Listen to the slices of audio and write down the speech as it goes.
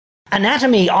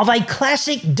Anatomy of a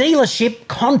classic dealership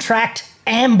contract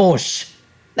ambush.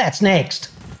 That's next.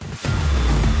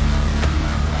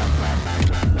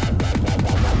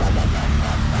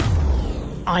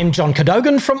 I'm John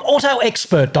Cadogan from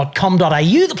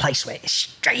AutoExpert.com.au, the place where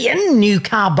Australian new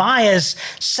car buyers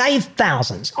save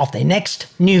thousands off their next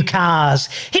new cars.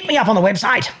 Hit me up on the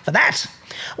website for that.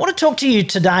 I want to talk to you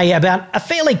today about a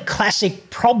fairly classic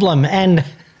problem and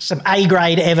some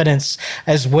A-grade evidence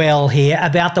as well here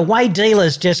about the way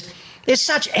dealers they're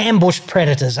such ambush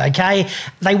predators, okay?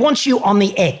 They want you on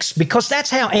the X because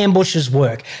that's how ambushes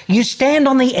work. You stand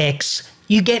on the X,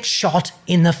 you get shot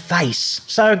in the face.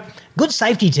 So, good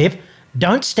safety tip,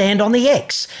 don't stand on the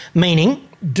X, meaning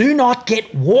do not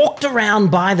get walked around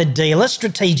by the dealer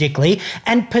strategically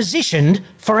and positioned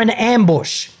for an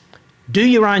ambush. Do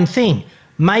your own thing.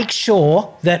 Make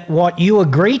sure that what you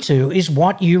agree to is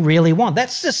what you really want.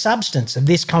 That's the substance of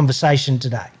this conversation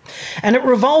today. And it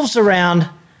revolves around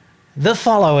the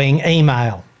following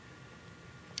email.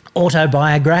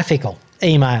 Autobiographical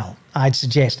email, I'd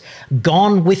suggest.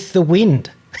 Gone with the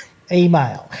wind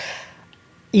email.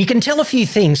 You can tell a few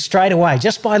things straight away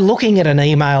just by looking at an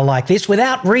email like this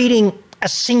without reading a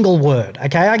single word,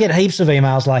 okay? I get heaps of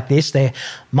emails like this. They're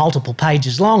multiple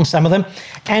pages long, some of them.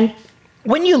 And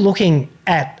when you're looking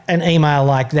at an email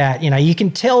like that, you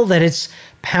can tell that it's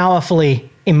powerfully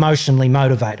emotionally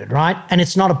motivated, right? And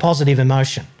it's not a positive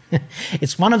emotion.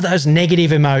 It's one of those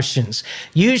negative emotions,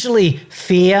 usually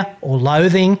fear or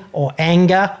loathing or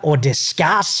anger or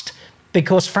disgust,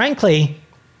 because frankly,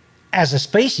 as a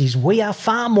species, we are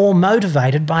far more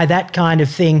motivated by that kind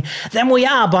of thing than we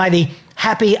are by the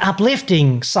happy,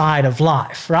 uplifting side of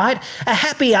life, right? A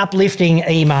happy, uplifting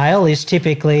email is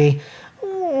typically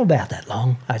about that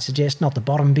long, I'd suggest, not the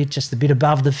bottom bit, just the bit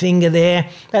above the finger there.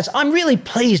 I'm really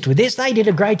pleased with this. They did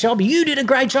a great job. You did a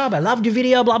great job. I loved your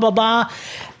video, blah, blah, blah.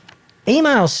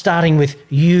 Emails starting with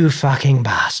 "you fucking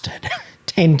bastard"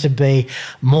 tend to be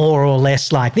more or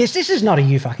less like this. This is not a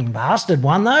 "you fucking bastard"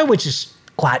 one, though, which is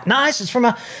quite nice. It's from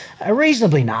a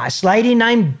reasonably nice lady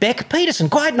named Beck Peterson.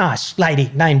 Quite nice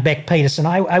lady named Beck Peterson.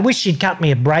 I wish she'd cut me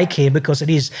a break here because it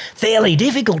is fairly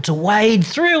difficult to wade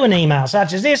through an email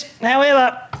such as this.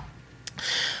 However,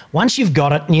 once you've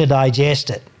got it and you digest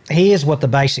it, here's what the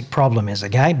basic problem is,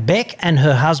 okay? Beck and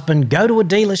her husband go to a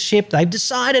dealership. They've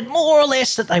decided more or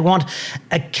less that they want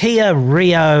a Kia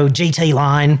Rio GT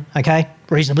line, okay?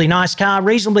 Reasonably nice car,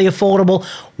 reasonably affordable.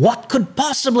 What could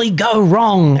possibly go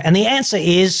wrong? And the answer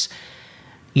is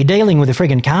you're dealing with a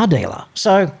friggin' car dealer.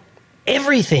 So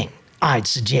everything, I'd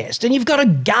suggest. And you've got to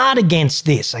guard against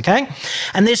this, okay?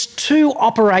 And there's two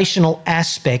operational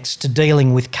aspects to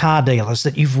dealing with car dealers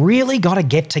that you've really got to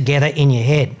get together in your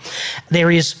head.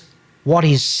 There is what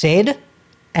is said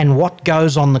and what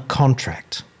goes on the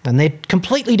contract. And they're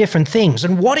completely different things.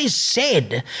 And what is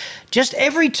said, just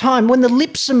every time when the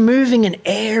lips are moving and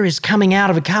air is coming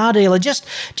out of a car dealer, just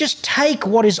take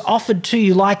what is offered to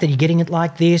you like that. You're getting it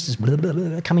like this, it's blah, blah,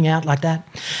 blah, coming out like that.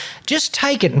 Just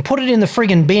take it and put it in the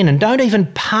friggin' bin and don't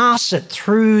even pass it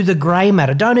through the grey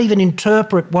matter. Don't even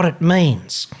interpret what it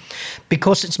means,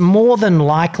 because it's more than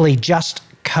likely just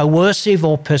coercive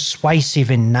or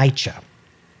persuasive in nature.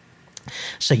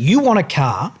 So you want a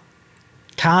car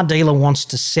dealer wants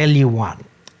to sell you one.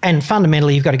 And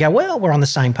fundamentally, you've got to go, well, we're on the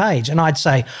same page. And I'd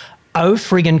say, au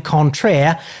friggin'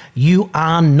 contraire, you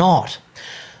are not.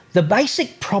 The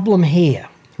basic problem here,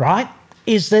 right,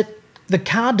 is that the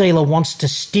car dealer wants to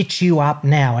stitch you up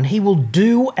now, and he will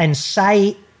do and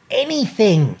say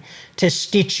anything to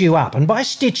stitch you up. And by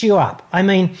stitch you up, I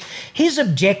mean his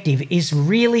objective is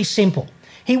really simple.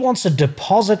 He wants a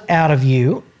deposit out of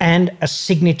you and a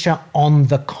signature on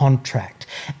the contract.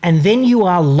 And then you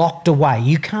are locked away.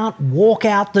 You can't walk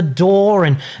out the door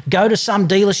and go to some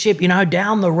dealership,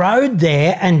 down the road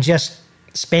there and just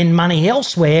spend money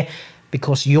elsewhere,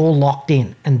 because you're locked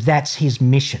in. And that's his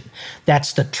mission.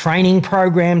 That's the training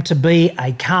program to be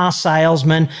a car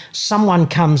salesman. Someone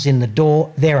comes in the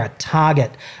door, they're a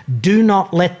target. Do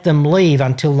not let them leave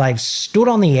until they've stood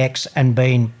on the X and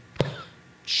been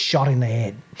shot in the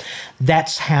head.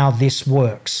 That's how this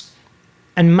works.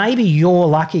 And maybe you're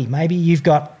lucky. Maybe you've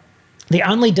got the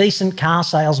only decent car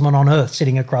salesman on earth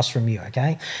sitting across from you,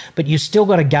 okay? But you've still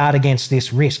got to guard against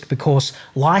this risk, because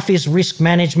life is risk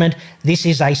management. This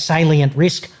is a salient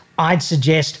risk. I'd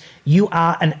suggest you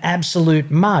are an absolute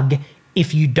mug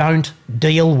if you don't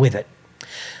deal with it.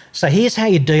 So here's how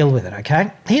you deal with it,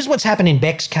 okay? Here's what's happened in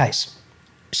Beck's case.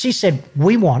 She said,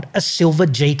 we want a silver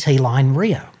GT line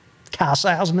Rio. car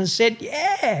salesman said,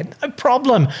 yeah, no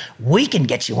problem. We can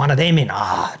get you one of them in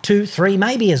 2, 3,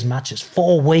 maybe as much as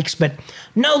 4 weeks, but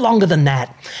no longer than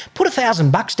that. Put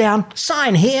 $1,000 down,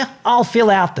 sign here, I'll fill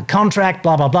out the contract,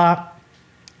 blah, blah, blah.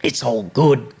 It's all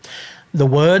good. The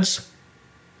words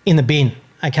in the bin,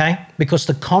 okay? Because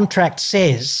the contract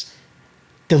says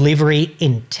delivery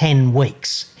in 10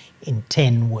 weeks. In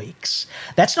 10 weeks.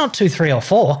 That's not 2, 3 or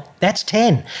 4, that's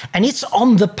 10. And it's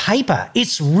on the paper.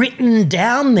 It's written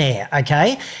down there,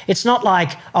 okay? It's not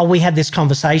like, oh, we had this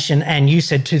conversation and you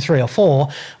said 2, 3 or 4.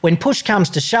 When push comes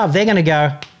to shove, they're going to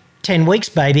go 10 weeks,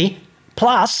 baby.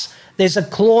 Plus, there's a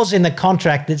clause in the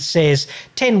contract that says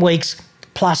 10 weeks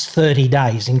plus 30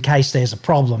 days in case there's a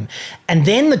problem. And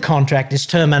then the contract is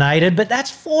terminated, but that's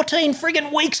 14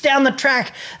 friggin' weeks down the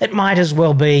track. It might as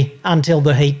well be until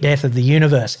the heat death of the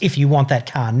universe if you want that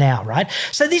car now, right?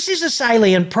 So this is a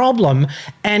salient problem,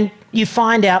 and you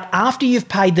find out after you've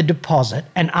paid the deposit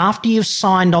and after you've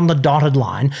signed on the dotted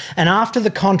line and after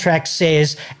the contract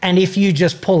says, and if you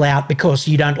just pull out because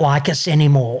you don't like us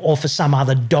anymore or for some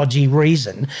other dodgy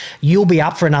reason, you'll be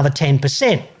up for another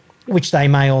 10%. Which they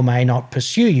may or may not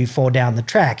pursue you for down the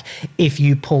track if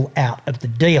you pull out of the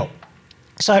deal.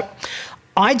 So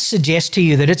I'd suggest to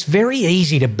you that it's very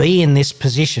easy to be in this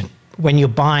position when you're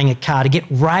buying a car, to get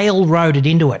railroaded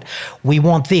into it. We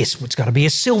want this. It's got to be a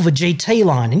silver GT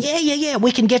line. And yeah,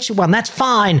 we can get you one. That's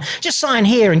fine. Just sign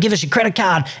here and give us your credit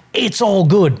card. It's all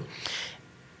good.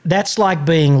 That's like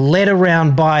being led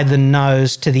around by the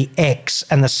nose to the X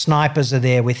and the snipers are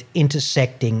there with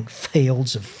intersecting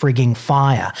fields of frigging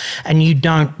fire, and you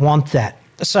don't want that.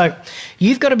 So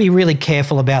you've got to be really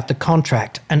careful about the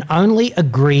contract and only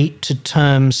agree to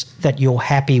terms that you're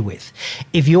happy with.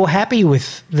 If you're happy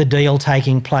with the deal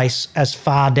taking place as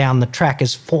far down the track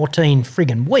as 14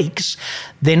 friggin' weeks,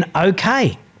 then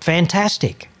okay,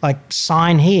 fantastic, like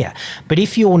sign here. But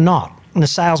if you're not, and the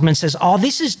salesman says, oh,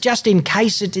 this is just in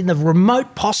case it's in the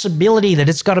remote possibility that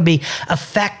it's got to be a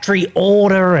factory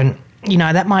order and, you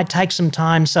know, that might take some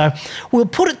time. So we'll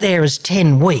put it there as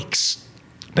 10 weeks.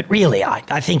 But really,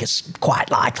 I think it's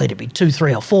quite likely to be 2,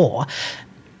 3 or 4.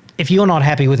 If you're not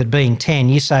happy with it being 10,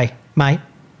 you say, mate,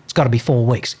 it's got to be 4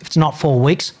 weeks. If it's not 4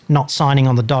 weeks, not signing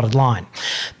on the dotted line.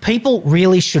 People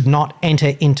really should not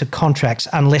enter into contracts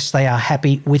unless they are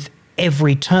happy with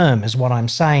every term, is what I'm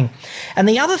saying. And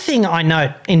the other thing I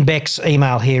note in Beck's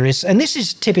email here is, and this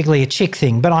is typically a chick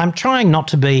thing, but I'm trying not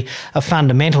to be a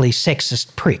fundamentally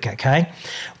sexist prick, okay?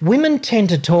 Women tend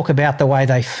to talk about the way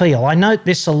they feel. I note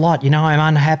this a lot, you know, I'm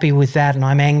unhappy with that and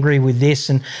I'm angry with this.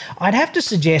 And I'd have to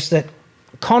suggest that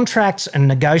contracts and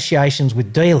negotiations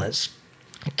with dealers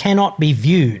cannot be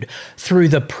viewed through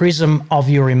the prism of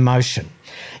your emotion.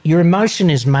 Your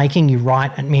emotion is making you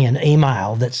write me an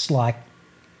email that's like,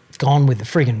 gone with the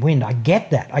friggin' wind. I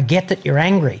get that. I get that you're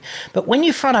angry. But when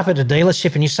you front up at a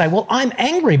dealership and you say, well, I'm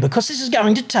angry because this is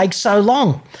going to take so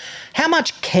long, how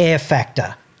much care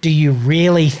factor do you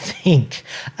really think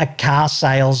a car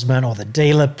salesman or the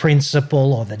dealer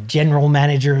principal or the general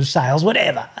manager of sales,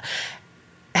 whatever,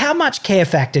 how much care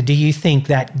factor do you think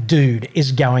that dude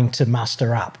is going to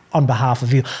muster up on behalf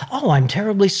of you? Oh, I'm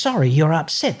terribly sorry. You're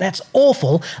upset. That's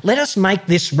awful. Let us make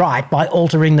this right by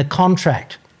altering the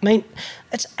contract. I mean,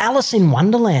 it's Alice in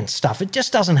Wonderland stuff. It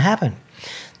just doesn't happen.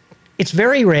 It's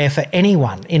very rare for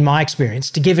anyone, in my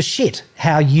experience, to give a shit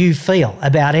how you feel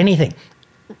about anything.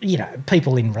 You know,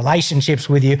 people in relationships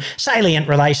with you, salient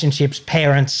relationships,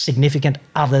 parents, significant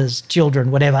others, children,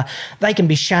 whatever, they can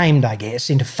be shamed, I guess,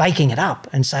 into faking it up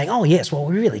and saying, oh, yes, well,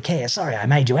 we really care. Sorry, I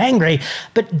made you angry.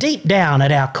 But deep down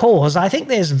at our cores, I think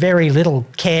there's very little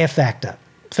care factor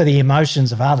for the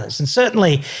emotions of others. And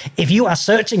certainly if you are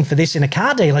searching for this in a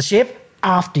car dealership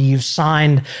after you've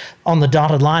signed on the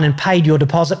dotted line and paid your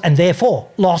deposit and therefore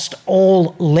lost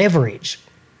all leverage,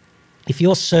 if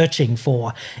you're searching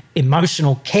for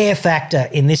emotional care factor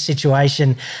in this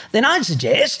situation, then I'd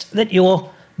suggest that you're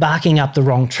barking up the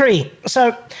wrong tree.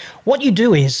 So what you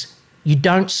do is you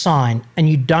don't sign and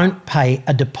you don't pay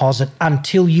a deposit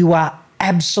until you are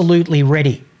absolutely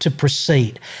ready to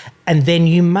proceed. And then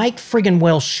you make friggin'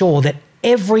 well sure that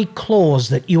every clause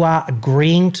that you are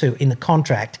agreeing to in the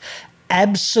contract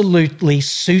absolutely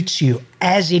suits you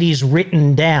as it is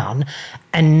written down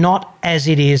and not as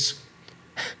it is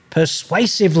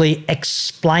persuasively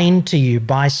explained to you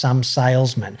by some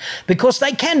salesman, because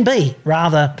they can be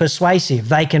rather persuasive.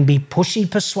 They can be pushy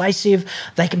persuasive.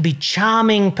 They can be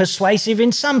charming persuasive.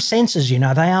 In some senses, they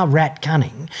are rat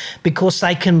cunning, because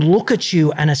they can look at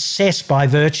you and assess by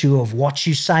virtue of what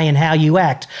you say and how you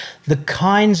act the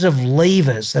kinds of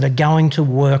levers that are going to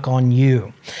work on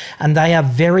you. And they are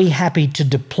very happy to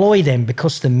deploy them,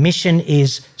 because the mission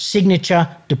is signature,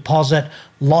 deposit,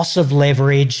 loss of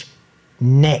leverage,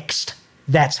 next.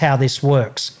 That's how this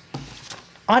works.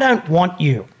 I don't want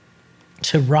you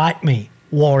to write me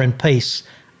War and Peace,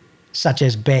 such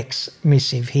as Beck's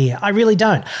missive here. I really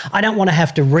don't. I don't want to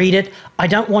have to read it. I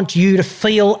don't want you to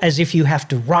feel as if you have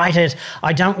to write it.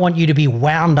 I don't want you to be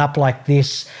wound up like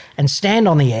this and stand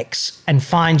on the X and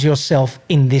find yourself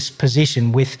in this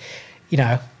position with,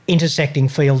 intersecting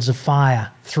fields of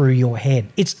fire through your head.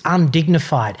 It's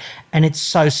undignified, and it's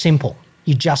so simple.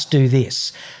 You just do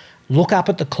this. Look up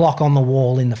at the clock on the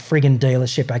wall in the friggin'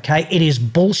 dealership, okay? It is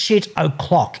bullshit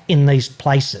o'clock in these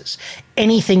places.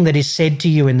 Anything that is said to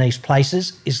you in these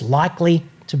places is likely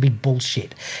to be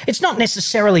bullshit. It's not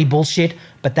necessarily bullshit,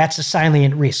 but that's a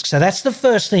salient risk. So that's the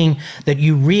first thing that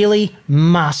you really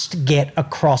must get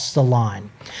across the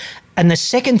line. And the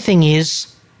second thing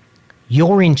is,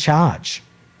 you're in charge.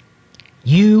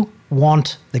 You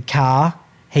want the car.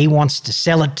 He wants to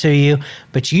sell it to you,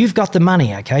 but you've got the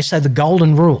money, okay? So the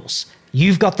golden rules.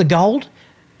 You've got the gold,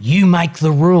 you make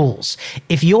the rules.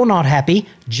 If you're not happy,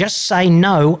 just say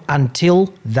no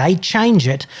until they change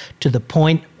it to the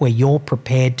point where you're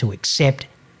prepared to accept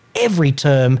every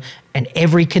term and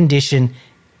every condition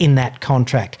in that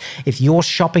contract. If you're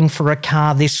shopping for a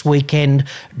car this weekend,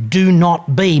 do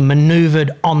not be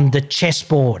manoeuvred on the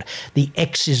chessboard. The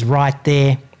X is right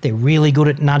there. They're really good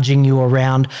at nudging you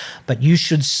around, but you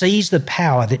should seize the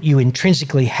power that you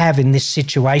intrinsically have in this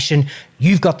situation.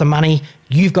 You've got the money,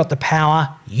 you've got the power,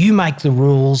 you make the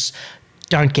rules.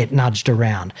 Don't get nudged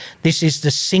around. This is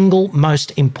the single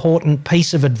most important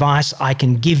piece of advice I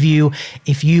can give you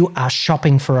if you are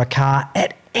shopping for a car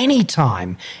at any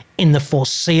time in the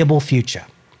foreseeable future.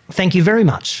 Thank you very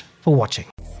much for watching.